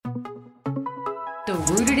The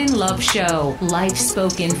Rooted in Love Show. Life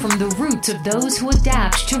spoken from the roots of those who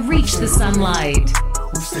adapt to reach the sunlight.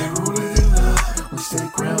 We stay rooted in love. We stay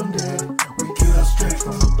grounded. We get our strength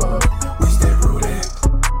from above. We stay rooted.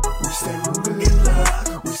 We stay rooted in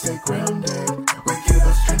love. We stay grounded. We get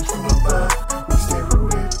our strength from above. We stay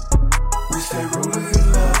rooted. We stay rooted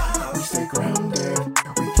in love. We stay grounded.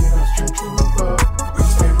 We get our strength from above. We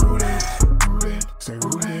stay rooted. Rooted. Stay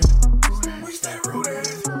rooted. We stay rooted.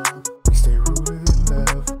 We stay rooted in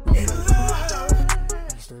love. In love.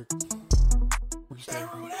 We stay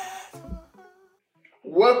rooted.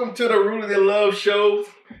 Welcome to the Rooted in Love Show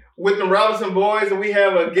with the Robinson Boys, and we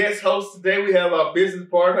have a guest host today. We have our business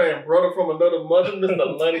partner and brother from another mother,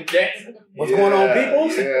 Mr. Lonnie Jackson. What's going on,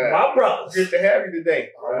 people? Yeah. My brothers. Good to have you today.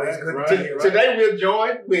 Always good to be here. Today we're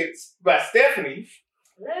joined by Stephanie.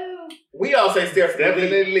 Hello. We all say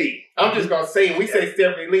Stephanie Lee. I'm just going to say we say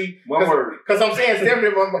Stephanie Lee. One word. Because I'm saying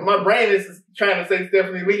Stephanie, my brain is trying to say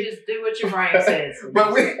Stephanie Lee. Just do what your brain says.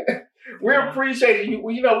 But we appreciate you.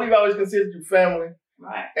 You know, we've always considered you family.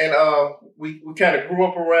 Right. And we kind of grew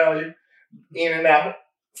up around you, in and out.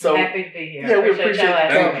 So happy to be here. Yeah, we appreciate y'all you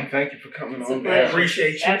having coming. me. Thank you for coming It's a on. pleasure.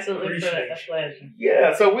 Appreciate you. Absolutely Appreciate a pleasure.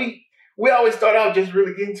 Yeah, so we always start out just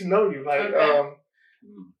really getting to know you. Like, Okay.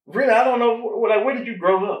 really, I don't know, where did you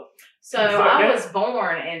grow up? So I was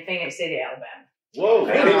born in Phoenix City, Alabama. Whoa,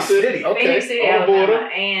 Phoenix City. Okay. Phoenix City, On the border.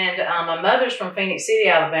 Alabama. And my mother's from Phoenix City,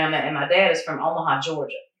 Alabama, and my dad is from Omaha,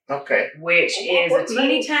 Georgia, Okay. which is a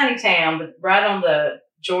teeny tiny town, but right on the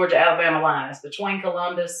Georgia-Alabama line. It's between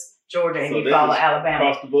Columbus, Georgia, and So Eufaula, this is Alabama.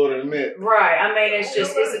 Across the border in a minute. Right. I mean, it's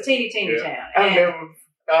a teeny town. I And never,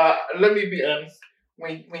 let me be honest.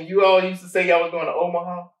 When you all used to say y'all was going to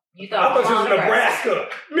Omaha, you I thought thought you was in Nebraska.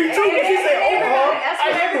 Me too. When she said Omaha, That's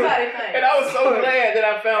what everybody thinks. and I was so glad that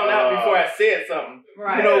I found out before I said something.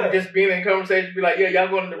 Right. You know, just being in conversation, be like, yeah, y'all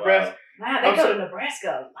going to Nebraska. Wow, they go to Nebraska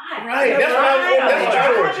a lot. Right, that's what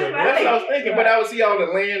I was thinking. Right. But I would see all the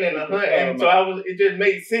land and the hunt, and so it just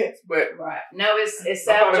made sense. But Right. No, it's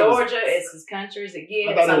South Georgia. It's as country as it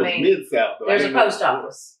I gets. thought it was mid-south. Though. There's a post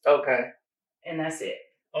office, okay. and that's it.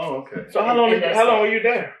 Oh, okay. So how long were you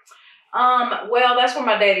there? Well, that's where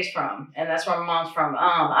my daddy's from, and that's where my mom's from.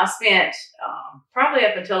 I spent probably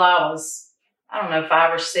up until I was,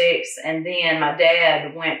 5 or 6, and then my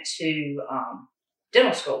dad went to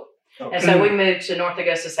dental school, and so we moved to North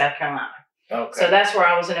Augusta, South Carolina. Okay. So that's where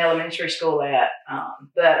I was in elementary school at.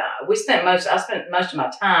 But I spent most of my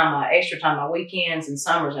time, my extra time, my weekends and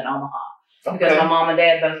summers in Omaha because my mom and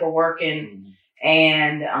dad both were working,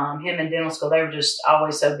 and him in dental school, they were just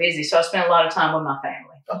always so busy. So I spent a lot of time with my family.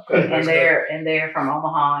 Okay. And they're from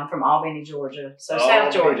Omaha and from Albany, Georgia. So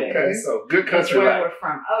South Georgia. Okay. So good That's country where life. we're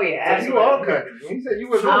from. Oh yeah, So you absolutely. all country. You said you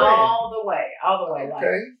were all the way. Like,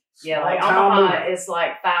 Okay. yeah, like Small town Omaha movie. is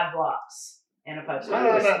like 5 blocks in a post How do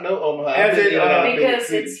I office. not know Omaha? Has I've been it, in and out of Because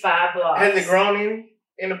Phoenix it's City. 5 blocks. Has it grown any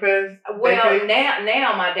in the past? Well, decade?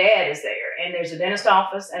 now my dad is there, and there's a dentist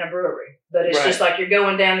office and a brewery. But it's Right. just like you're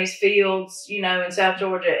going down these fields, in South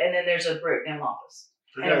Georgia, and then there's a brick dental office.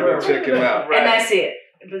 You gotta go check him out. Right. And that's it.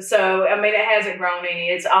 But so, it hasn't grown any.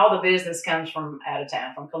 It's all the business comes from out of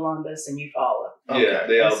town, from Columbus and Eufaula. Yeah,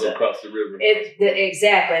 they all That's go it. across the river.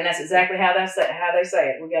 Exactly, and that's exactly how they say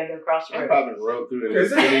it. We got to go across the I river. probably rode through there.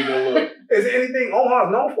 Is it? Didn't even look. Is there anything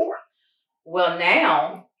Omaha's known for? Well,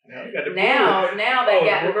 now you got the they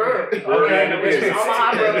got the brewery. Okay, which is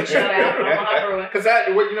Omaha Brewing. Shout out Omaha Brewing. Because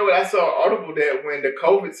I saw an article that when the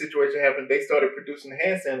COVID situation happened, they started producing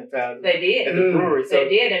hand sanitizer They at did. the brewery. So They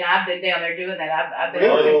did, and I've been down there doing that. I've been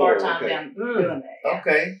Really? working part time Okay. down doing that. Yeah.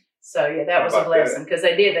 okay, So yeah, that was a How about blessing because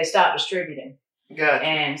they stopped distributing, gotcha.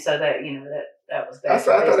 and so that that was I bad.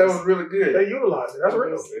 thought that was really good. They utilize it. That's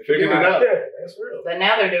real. They figured it out. Yeah, that's real. But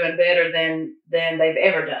now they're doing better than they've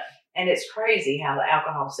ever done, and it's crazy how the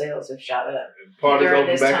alcohol sales have shot up. Parties During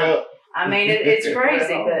open this back time. up. I mean, it's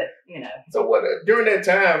crazy, Wow. but So what during that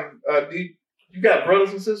time? You got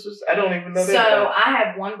brothers and sisters? I don't even know that. So I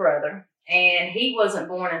have one brother, and he wasn't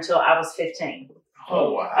born until I was 15.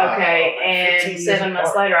 Oh wow. Okay, 15 and years 7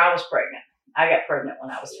 months apart. later, I was pregnant. I got pregnant when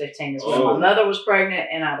I was 15 as well. Oh. My mother was pregnant,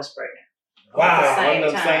 and I was pregnant. Wow. Same One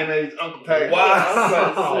of them time. same age Uncle Tiger.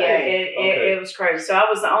 Wow. Yeah, it was crazy. So I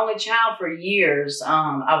was the only child for years.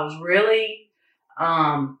 I was really,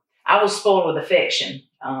 I was spoiled with affection.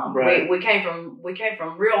 Right. We came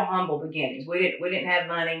from real humble beginnings. We didn't have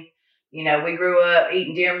money. We grew up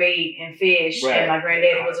eating deer meat and fish, Right. and my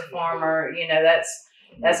granddaddy was a farmer.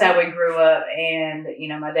 That's how we grew up. And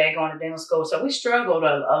my dad going to dental school, so we struggled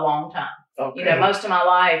a long time. Okay. Most of my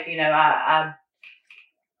life,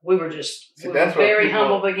 we were just See, we that's were what very people-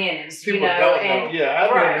 humble beginnings, you People know. don't And know. Yeah,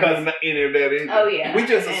 I Right. didn't cousin any of that either. oh yeah, We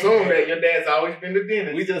just And- assume that your dad's always been the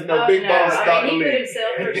dentist. We just know Oh, Big no. Boss I Dr. mean, he put Lee.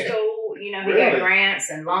 himself through school. You know, he Really? got grants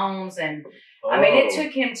and loans, and I mean, it Oh.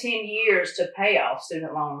 took him 10 years to pay off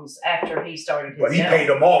student loans after he started his. But he job. paid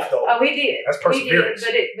them off though. Oh, he did. That's He did, perseverance.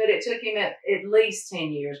 but it took him at least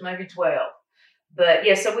 10 years, maybe 12. But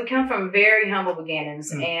yeah, so we come from very humble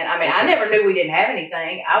beginnings, Mm. and I mean, I never knew we didn't have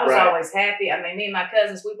anything. I was Right. always happy. I mean, me and my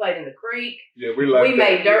cousins, we played in the creek. Yeah, we like We that.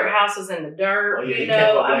 made dirt houses in the dirt. Oh, yeah, You you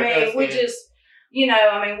kept know, up I like mean, us we then. just, you know,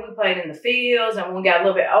 I mean, we played in the fields, and when we got a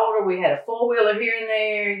little bit older, we had a 4-wheeler here and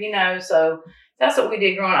there. You know, so that's what we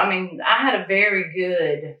did growing up. I mean, I had a very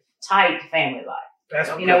good, tight family life.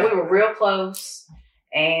 That's You know, we were real close,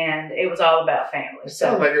 and it was all about family. It So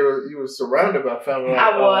sounds like you were surrounded by family.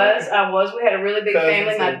 I was. We had a really big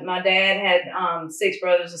Cousins family. and- My dad had 6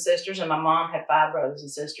 brothers and sisters, and my mom had 5 brothers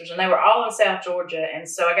and sisters, and they were all in South Georgia. And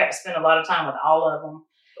so I got to spend a lot of time with all of them.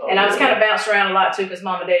 And I was kind of bounced around a lot too, because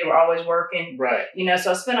mom and daddy were always working. right. You know, so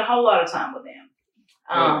I spent a whole lot of time with them.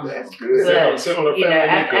 That's good. but, Similar you know,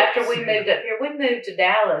 family after makeups. we moved up here, we moved to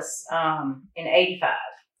Dallas in '85.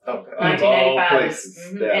 Okay. 1985. All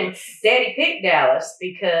places, Mhm. Dallas. And Daddy picked Dallas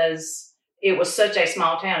because it was such a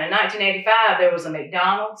small town. In 1985, there was a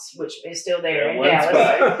McDonald's, which is still there Yeah, in one Dallas.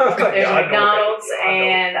 spot. There's I know McDonald's, that. I know.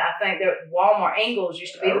 and I think there Walmart. Ingles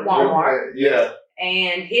used to be I the remember Walmart. that. Yeah.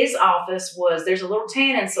 And his office was, there's a little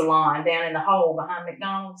tanning salon down in the hole behind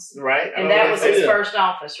McDonald's. Right. And Oh, that was that's his it. first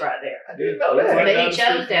office right there. I didn't know that. But Right he down the street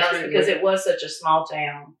chose from the Dallas street, because yeah. it was such a small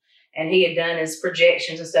town. And he had done his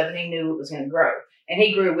projections and stuff, and he knew it was going to grow. And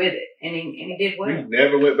he grew with it, and he did well. We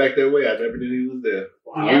never went back that way. I never knew he was there.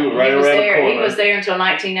 Yeah, We were right he was around the there. He corner. was there until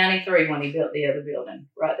 1993 when he built the other building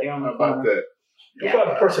right there on How the about corner. that? Your Yeah.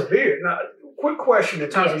 father persevered. Now, quick question in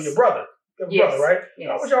terms of Yes. your brother. You have a Yes. brother, right? Yes.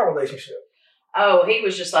 How was your relationship? Oh, he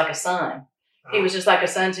was just like a son. He was just like a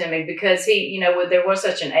son to me because he, you know, there was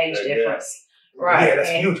such an age Yeah. difference, right? Yeah, that's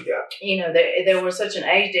a And, huge gap. you know, there was such an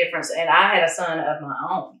age difference, and I had a son of my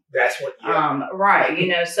own. That's what. Yeah. Right. You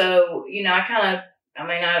know, so you know,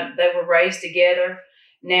 they were raised together.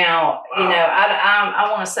 Now, you Wow. know, I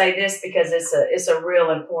want to say this because it's a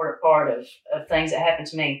real important part of things that happened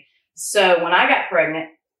to me. So when I got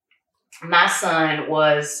pregnant, my son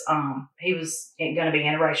was he was going to be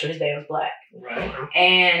interracial. His dad was black. Right.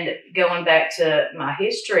 And going back to my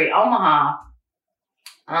history, Omaha.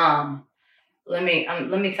 Let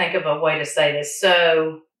me think of a way to say this.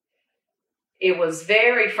 So it was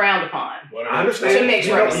very frowned upon. I understand. To mix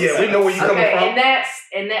We know- races. Yeah, we know where you're coming Okay, from.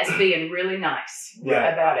 and that's being really nice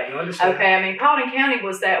Yeah. about it. I understand. Okay, I mean Paulding County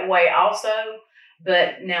was that way also,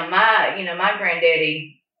 but now my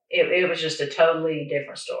granddaddy, it was just a totally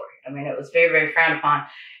different story. I mean, it was very, very frowned upon.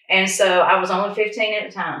 And so I was only 15 at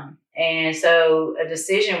the time. And so a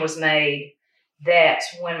decision was made that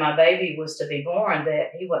when my baby was to be born,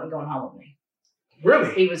 that he wasn't going home with me.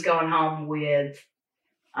 Really? He was going home with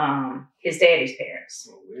his daddy's parents.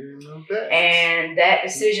 Well, we didn't know that. And that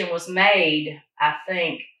decision was made, I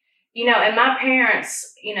think, you know, and my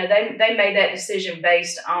parents, you know, they made that decision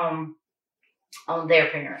based on their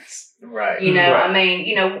parents. Right. You know, Right. I mean,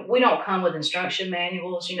 you know, we don't come with instruction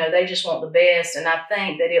manuals, you know, they just want the best. And I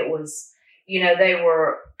think that it was, you know, they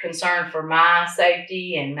were concerned for my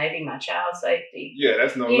safety and maybe my child's safety. Yeah,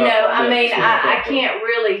 that's no. You knock know, on I that. mean, That's where it I come from. can't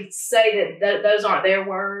really say that those aren't their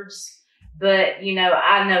words, but, you know,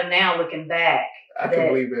 I know now looking back I can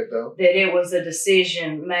believe that though. that it was a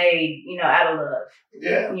decision made, you know, out of love,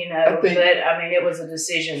 Yeah. you I know, think- but I mean, it was a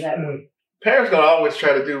decision that Mm. Parents gonna always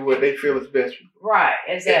try to do what they feel is best. right,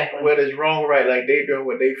 exactly, Whether it's wrong or right, like they doing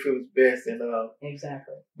what they feel is best, and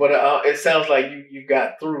exactly. but it sounds like you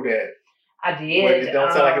got through that. I But did. it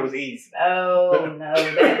don't sound like it was easy. Oh no,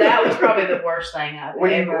 that was probably the worst thing I've Were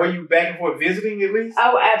ever. you back and forth visiting at least?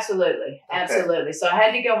 Oh, absolutely, absolutely. So I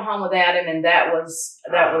had to go home without him, and that was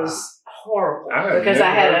horrible I have because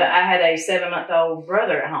I never had a 7-month-old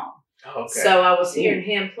brother at home. Okay. So I was hearing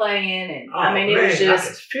him playing, and I mean, it man, was I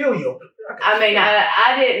just. can feel you.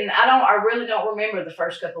 I really don't remember the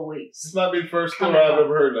first couple of weeks. This might be the first story I've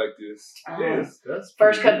ever heard like this. Um, That's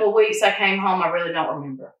First pretty couple of weeks I came home, I really don't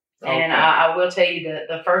remember. And Okay. I will tell you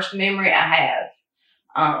the first memory I have,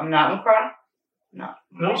 I'm not going to cry. No,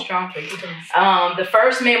 No. strong. Take your time. The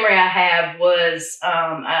first memory I have was,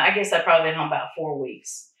 I guess I'd probably been home about 4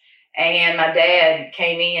 weeks. And my dad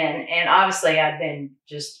came in, and obviously I'd been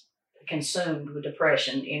just consumed with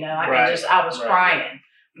depression. You know, I was right. crying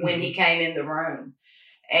when he came in the room.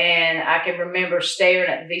 And I can remember staring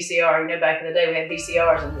at the VCR. You know, back in the day we had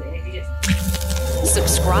VCRs, and if you just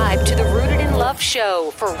Subscribe to the Rooted in Love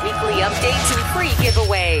Show for weekly updates and free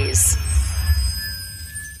giveaways.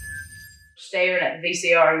 staring at the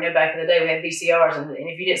VCR. You know, back in the day we had VCRs, and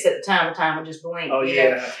if you didn't set the time would just blink. Oh, you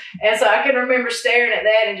yeah. know? And so I can remember staring at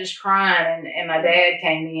that and just crying. And my dad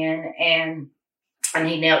came in and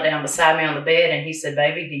he knelt down beside me on the bed and he said,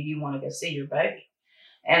 "Baby, do you want to go see your baby?"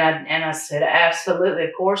 And I said, "Absolutely,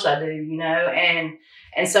 of course I do," you know.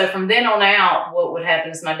 And so from then on out, what would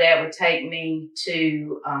happen is my dad would take me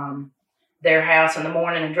to their house in the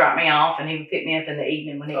morning and drop me off, and he would pick me up in the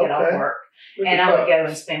evening when he got off work. And I would go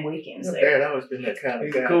and spend weekends there. Dad always been that kind of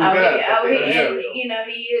He's a guy. cool Oh, guy. and, you know,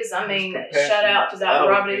 he is. I mean, shout out to Dr.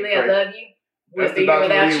 Robert E. Lee. I love you. That's We'll the be here Dr.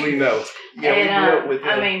 without Lee we you. know. Yeah, we grew up with him.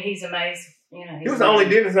 I mean, he's amazing. You know, He was the only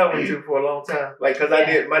dentist I went to for a long time. Like, because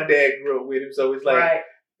my dad grew up with him, so it's like, right.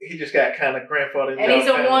 he just got kind of grandfathered. And he's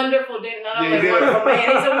a wonderful dentist. Not only a wonderful man,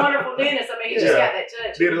 he's a wonderful dentist. I mean, he just got that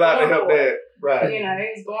touch. Did a lot to help Dad. Right. You know,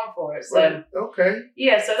 he's born for it. So Okay.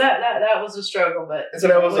 yeah, so that was a struggle, but And so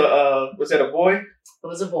that was was that a boy? it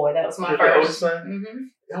was a boy. That was my Your oldest first. son?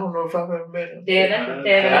 Mm-hmm. I don't know if I've ever met him. Devin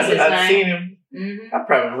is his I've name. seen him. Mm-hmm. I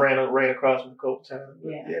probably ran across him a couple times.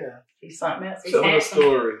 But Yeah. He's something else. He's Tell me the handsome.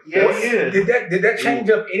 story. Yeah. Did that change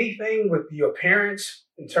up anything with your parents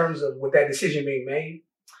in terms of with that decision being made?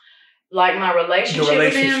 Like my relationship, Your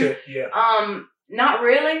with them. relationship, yeah. Not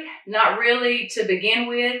really to begin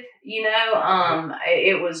with, you know,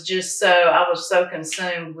 it was just so, I was so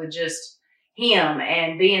consumed with just him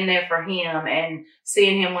and being there for him and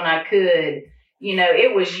seeing him when I could, you know.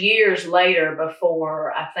 It was years later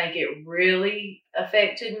before I think it really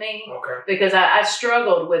affected me, Okay. because I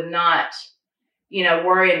struggled with not, you know,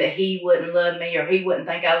 worrying that he wouldn't love me or he wouldn't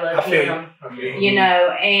think I loved him. You know,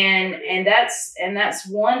 and that's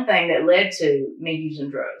one thing that led to me using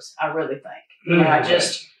drugs. I really think, you know, I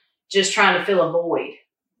just trying to fill a void,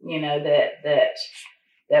 you know,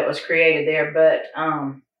 that was created there. But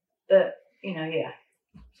you know, yeah.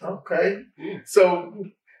 Okay. So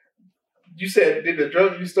you said, did the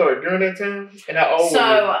drug you start during that time? And how old were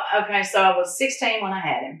you? So I was 16 when I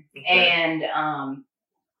had him, Okay. and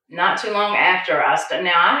not too long after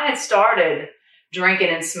now I had started drinking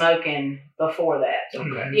and smoking before that.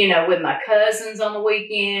 Okay. You know, with my cousins on the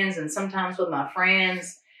weekends and sometimes with my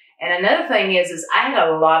friends. And another thing is I had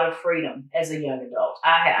a lot of freedom as a young adult.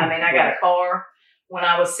 I mean, I got a car when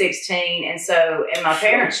I was 16. And my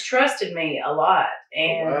parents trusted me a lot.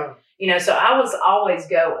 And, Wow. you know, so I was always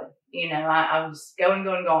going, you know, I was going.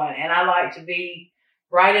 And I like to be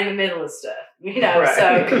right in the middle of stuff, you know.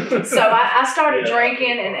 Right. So I started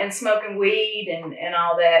drinking and smoking weed and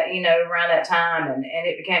all that, you know, around that time. And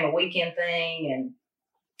it became a weekend thing. And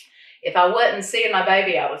if I wasn't seeing my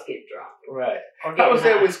baby, I was getting drunk. Right. Or How was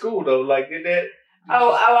getting that high. with school though? Like, did that?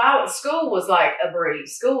 School was like a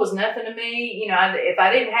breeze. School was nothing to me. You know, if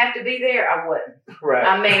I didn't have to be there, I wouldn't. Right.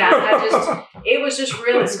 I mean, I just, it was just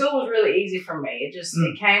really, school was really easy for me.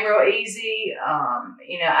 It came real easy.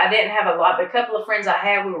 You know, I didn't have a couple of friends I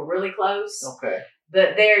had, we were really close. Okay.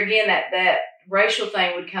 But there again, that racial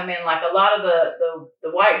thing would come in. Like a lot of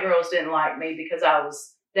the white girls didn't like me because I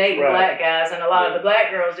was dating Right. black guys, and a lot of the black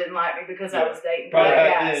girls didn't like me because I was dating Probably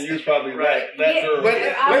black back guys. then, you was probably Right. that Yeah, girl. But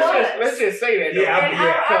I let's just say that. though. Yeah, And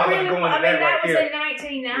I really, going to I mean, that that right was there. in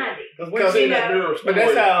 1990. Because Because, we you seen that know, mirror But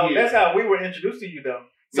that's story that's how we were introduced to you though.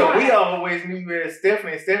 So Right. we always knew you as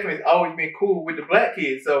Stephanie, and Stephanie's always been cool with the black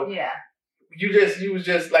kids. So Yeah. you was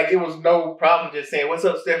just like, it was no problem just saying, "What's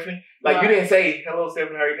up, Stephanie?" Like you Right. didn't say, "Hello,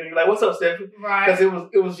 Stephanie, how are you doing?" You're like, "What's up, Stephanie?" Right. Because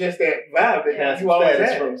it was just that vibe that Yeah. you always status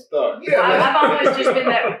had. from the start. Yeah. I've always just been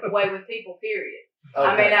that way with people, period. Okay.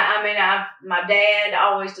 My dad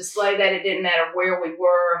always displayed that. It didn't matter where we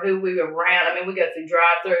were, who we were around. I mean, we go through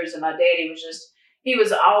drive-thrus, and my daddy he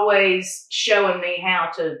was always showing me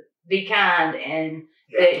how to be kind and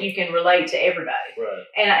that you can relate to everybody. Right.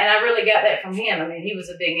 And I really got that from him. I mean, he was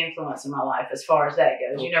a big influence in my life as far as that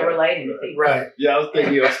goes. You know, Okay. relating to people. Right. Yeah, I was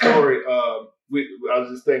thinking of a story. I was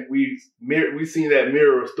just thinking we seen that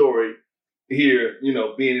mirror story here. You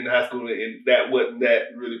know, being in high school, and that wasn't that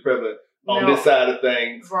really prevalent on No. this side of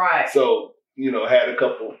things. Right. So you know, had a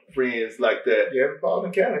couple friends like that. Yeah, Paul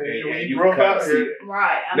and Canada. And When you you grew up kinda out see here. it.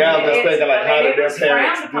 Right. Now I'm just it's- thinking like, how did it their was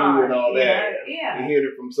parents frowned do upon, and all you that? know? Yeah. You hear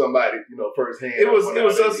it from somebody, you know, firsthand. It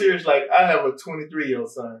was so serious. Like, I have a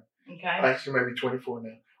 23-year-old son. Okay. Actually, maybe 24 now.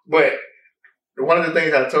 But one of the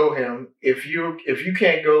things I told him, if you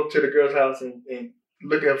can't go to the girl's house and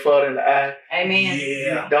look at father in the eye, Amen.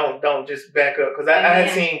 Yeah. don't just back up. Because I had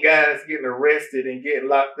Amen. seen guys getting arrested and getting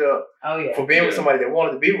locked up Oh yeah. for being with somebody that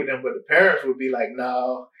wanted to be with them, but the parents would be like,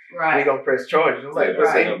 "No, we Right. gonna press charges." I'm like, Yeah, but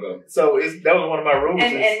Right. they- so that was one of my rules.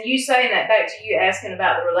 is- And you saying that back to you asking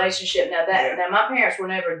about the relationship. Now my parents were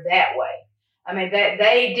never that way. I mean, that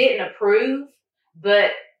they didn't approve,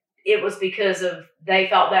 but it was because of they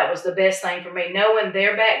thought that was the best thing for me, knowing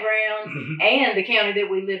their background and the county that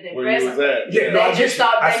we lived in Where you was presently. at. Yeah, no, I They get just you.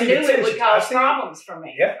 thought I they see the knew it would tension. I cause see it. problems for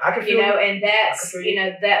me. Yeah, I can feel You know, it. and that's, I can feel you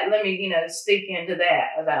know, that, let me, you know, speak into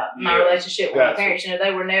that about my Yeah, relationship with my gotcha. parents. You know,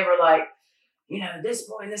 they were never like, you know, this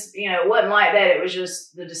boy and this, you know, it wasn't like that. It was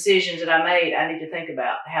just the decisions that I made. I need to think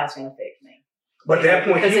about how it's going to affect me. But at that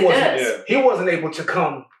point, Because it does. he wasn't able to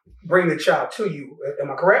come bring the child to you. Am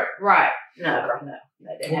I correct? Right. No, Okay. no,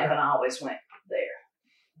 that didn't happen. I always went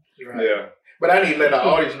there. Yeah. But I need to let our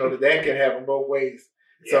audience know that can happen both ways.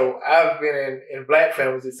 Yeah. So I've been in black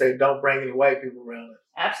families that say don't bring any white people around us.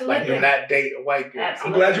 Absolutely. Like do not date a white girl. I'm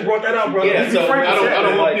Absolutely. glad you brought that up, brother. Yeah, Be so frank I with don't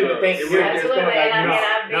that. want people to think Absolutely. we're just Absolutely. going like, And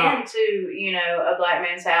I've no. been to, you know, a black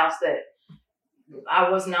man's house that I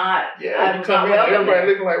was not, yeah, I you was come not in, welcome everybody there.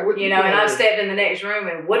 looking like, what You know, and I doing? stepped in the next room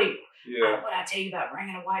and what do you, Yeah. what I tell you about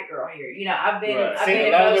bringing a white girl here? You know, I've been, Right. I've See, been a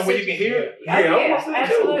in lot of both them where you can hear it. Oh, yeah, almost too.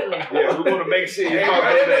 absolutely. Yeah, we want to make sure you Hey, talk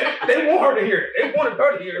about that. they want her to hear it. They wanted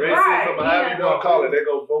her to hear it. Right. Racism, however you want to call it, they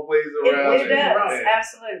go both ways It, around. it does, Yeah.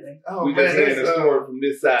 absolutely. Oh, We just hearing that's, the story from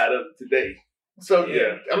this side of today. So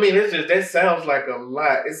Yeah. I mean, it's just that sounds like a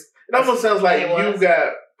lot. It almost sounds like It you was.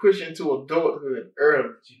 got pushed into adulthood early.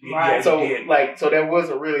 Right. Yeah, So you did. like, so there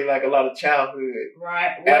wasn't really like a lot of childhood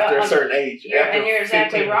Right. after a I'm- certain age. After and you're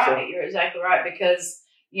exactly 15 or right. so. You're exactly right because,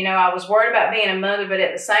 you know, I was worried about being a mother, but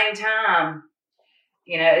at the same time,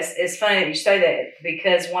 you know, it's funny that you say that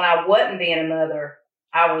because when I wasn't being a mother,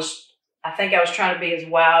 I think I was trying to be as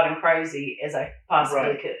wild and crazy as I possibly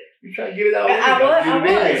Right. could. You try to get it out.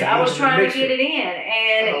 I was trying to get it in,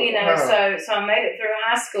 and Oh, you know, wow. so I made it through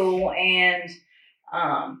high school, and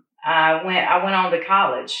I went on to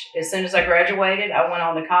college. As soon as I graduated, I went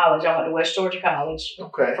on to college. I went to West Georgia College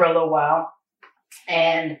Okay. for a little while,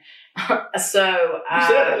 and so You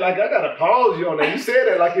said that like I gotta pause you on that. You said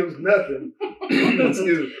that like it was nothing.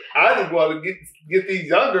 I just want to get these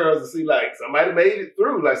young girls to see like somebody made it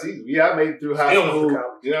through. Like, see, yeah, I made it through high Still went to school.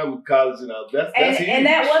 college. You know, I'm in college and all. That's huge. and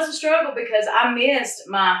that was a struggle because I missed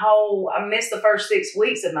the first 6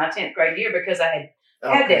 weeks of my 10th grade year because I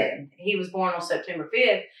had that. He was born on September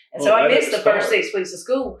 5th. And so Oh, I right at missed the the first start. 6 weeks of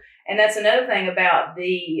school. And that's another thing about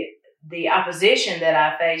the opposition that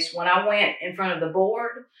I faced when I went in front of the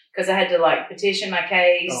board because I had to like petition my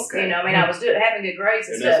case. Okay. You know, I mean, I was having good grades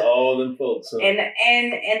and And stuff. that's all them folks. Huh?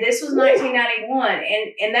 And this was 1991,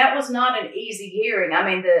 and that was not an easy hearing. I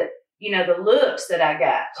mean, the looks that I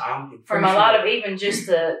got from a lot of even just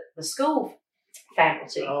the school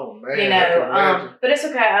faculty. Oh man. You I can know, imagine. but it's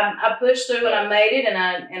okay. I pushed through and I made it,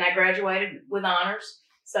 and I graduated with honors.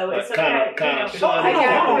 So Like it's okay. kind of You know, I Hold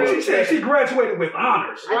got on. through. She said she graduated with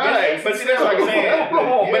honors. Right, but see, that's what I'm saying.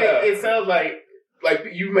 Hold But on. it sounds like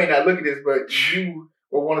you may not look at this, but you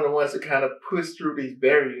were one of the ones that kind of pushed through these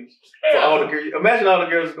barriers for all the girls. Imagine all the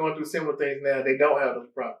girls going through similar things now. They don't have those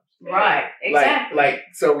problems. Right, exactly.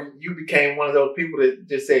 So you became one of those people that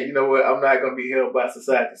just said, you know what, I'm not going to be held by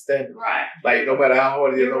society standards. Right. Like, no matter how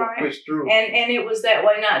hard it is, You're I'm right. going to push through. And it was that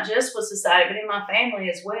way not just with society, but in my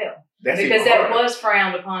family as well. That's Because even that harder. was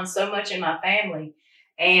frowned upon so much in my family.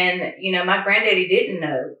 And, you know, my granddaddy didn't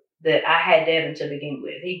know that I had Devin to begin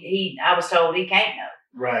with. I was told he can't know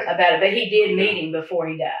Right. about it, but he did meet him before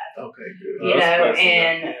he died. Okay, good. You That's know, blessing,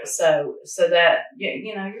 and yeah. so that,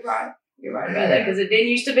 you know, you're right. You're right about that because it didn't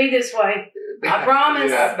used to be this way. I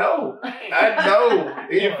promise. Yeah, I know. I know.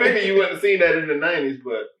 You figure you wouldn't have seen that in the 90s,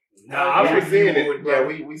 but Nah, Yeah. I'm seeing it. Yeah,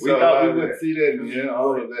 we we saw a thought lot we of wouldn't that. see that and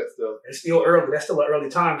all of that stuff. It's still early. That's still an early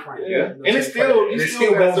time frame. Yeah. You know what And I'm it's saying? still, And you it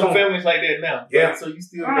still got goes some on. families like that now. Yeah. Like, so you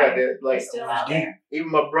still Right. got that. Like, It's still out there.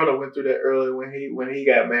 even my brother went through that early when he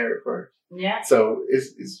got married first. Yeah. So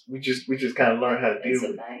we just kind of learned how to It's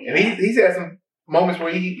deal a with it. thing. And he's had some moments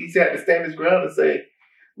where he's had to stand his ground and say,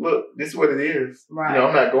 "Look, this is what it is. Right. You know,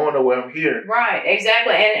 I'm not going nowhere. I'm here." Right,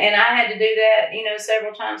 exactly. And I had to do that, you know,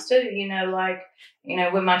 several times too, you know, like, you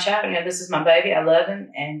know, with my child, you know, this is my baby. I love him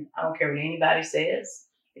and I don't care what anybody says.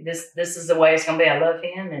 This is the way it's going to be. I love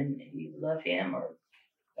him and you love him or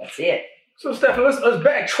that's it. So, Stephen, let's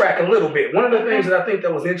backtrack a little bit. One of the things that I think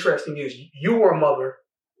that was interesting is you were a mother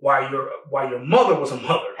while your mother was a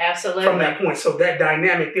mother. Absolutely. From that point. So that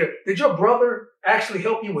dynamic there. Did your brother actually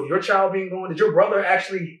help you with your child being born? Did your brother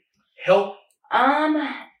actually help?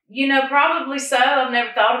 You know, probably so. I've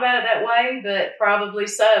never thought about it that way, but probably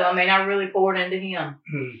so. I mean, I really poured into him.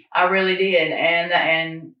 Hmm. I really did.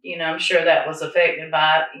 And, you know, I'm sure that was affected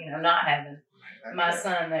by, you know, not having my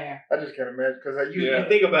son there. I just can't imagine because you Yeah.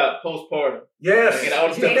 think about postpartum. Yes. And all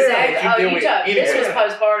the stuff Exactly. that you deal with This was anyway.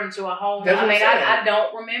 postpartum to a whole. That's I what mean, I'm saying. I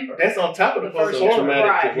don't remember. That's on top of the The first So postpartum. traumatic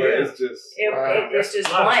Right. to where Yeah. it's just. It's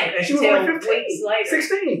just Wow. blank And she was until only 15. weeks later.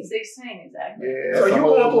 16. 16, exactly. Yeah, So that's a you're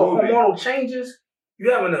whole going through movie. hormonal changes.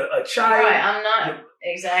 You having a child. Right, I'm not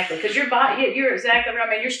exactly because your body. You're exactly right. I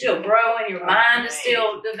mean, you're still growing. Your mind is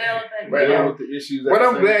still developing. Right. Dealing with the issues. But at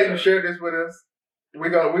I'm the glad same you time. shared this with us. We're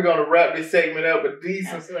gonna wrap this segment up, but these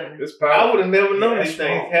Absolutely. It's I powerful. would have never known Yeah, these that's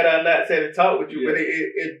things wrong. had I not sat and talked with you. Yeah. But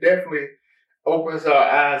it definitely opens our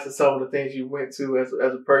eyes to some of the things you went to as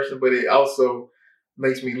a person. But it also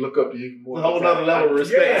makes me look up to you even more. It's a whole nother level of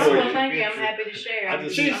respect Yeah. Oh, for well, you. thank you. I'm happy to share. I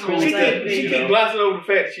just- She's I'm cool. really She glad to keep be you here. know. glossing over the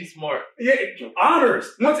fact that she's smart. Yeah,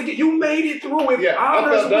 honors. Once again, you made it through with Yeah, I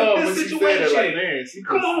honors felt dumb with when this she said that. situation. Like, man, she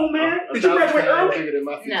Come on, man. I'm Did you graduate 1,000 times early? bigger than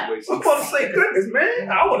my No. situation. I'm supposed to say, goodness, man.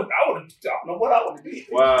 I don't know what I would have did.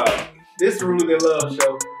 Wow. This Rooted in Love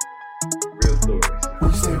show. Real stories.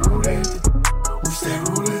 We stay rooted. We stay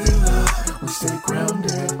rooted in love. We stay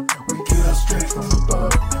grounded. We get our strength from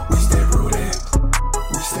above. We stay rooted.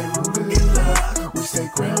 We stay rooted in love. We stay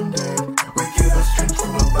grounded. We get our strength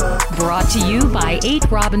from above. Brought to you by 8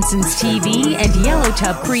 Robinsons TV and Yellow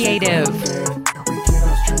Tub Creative.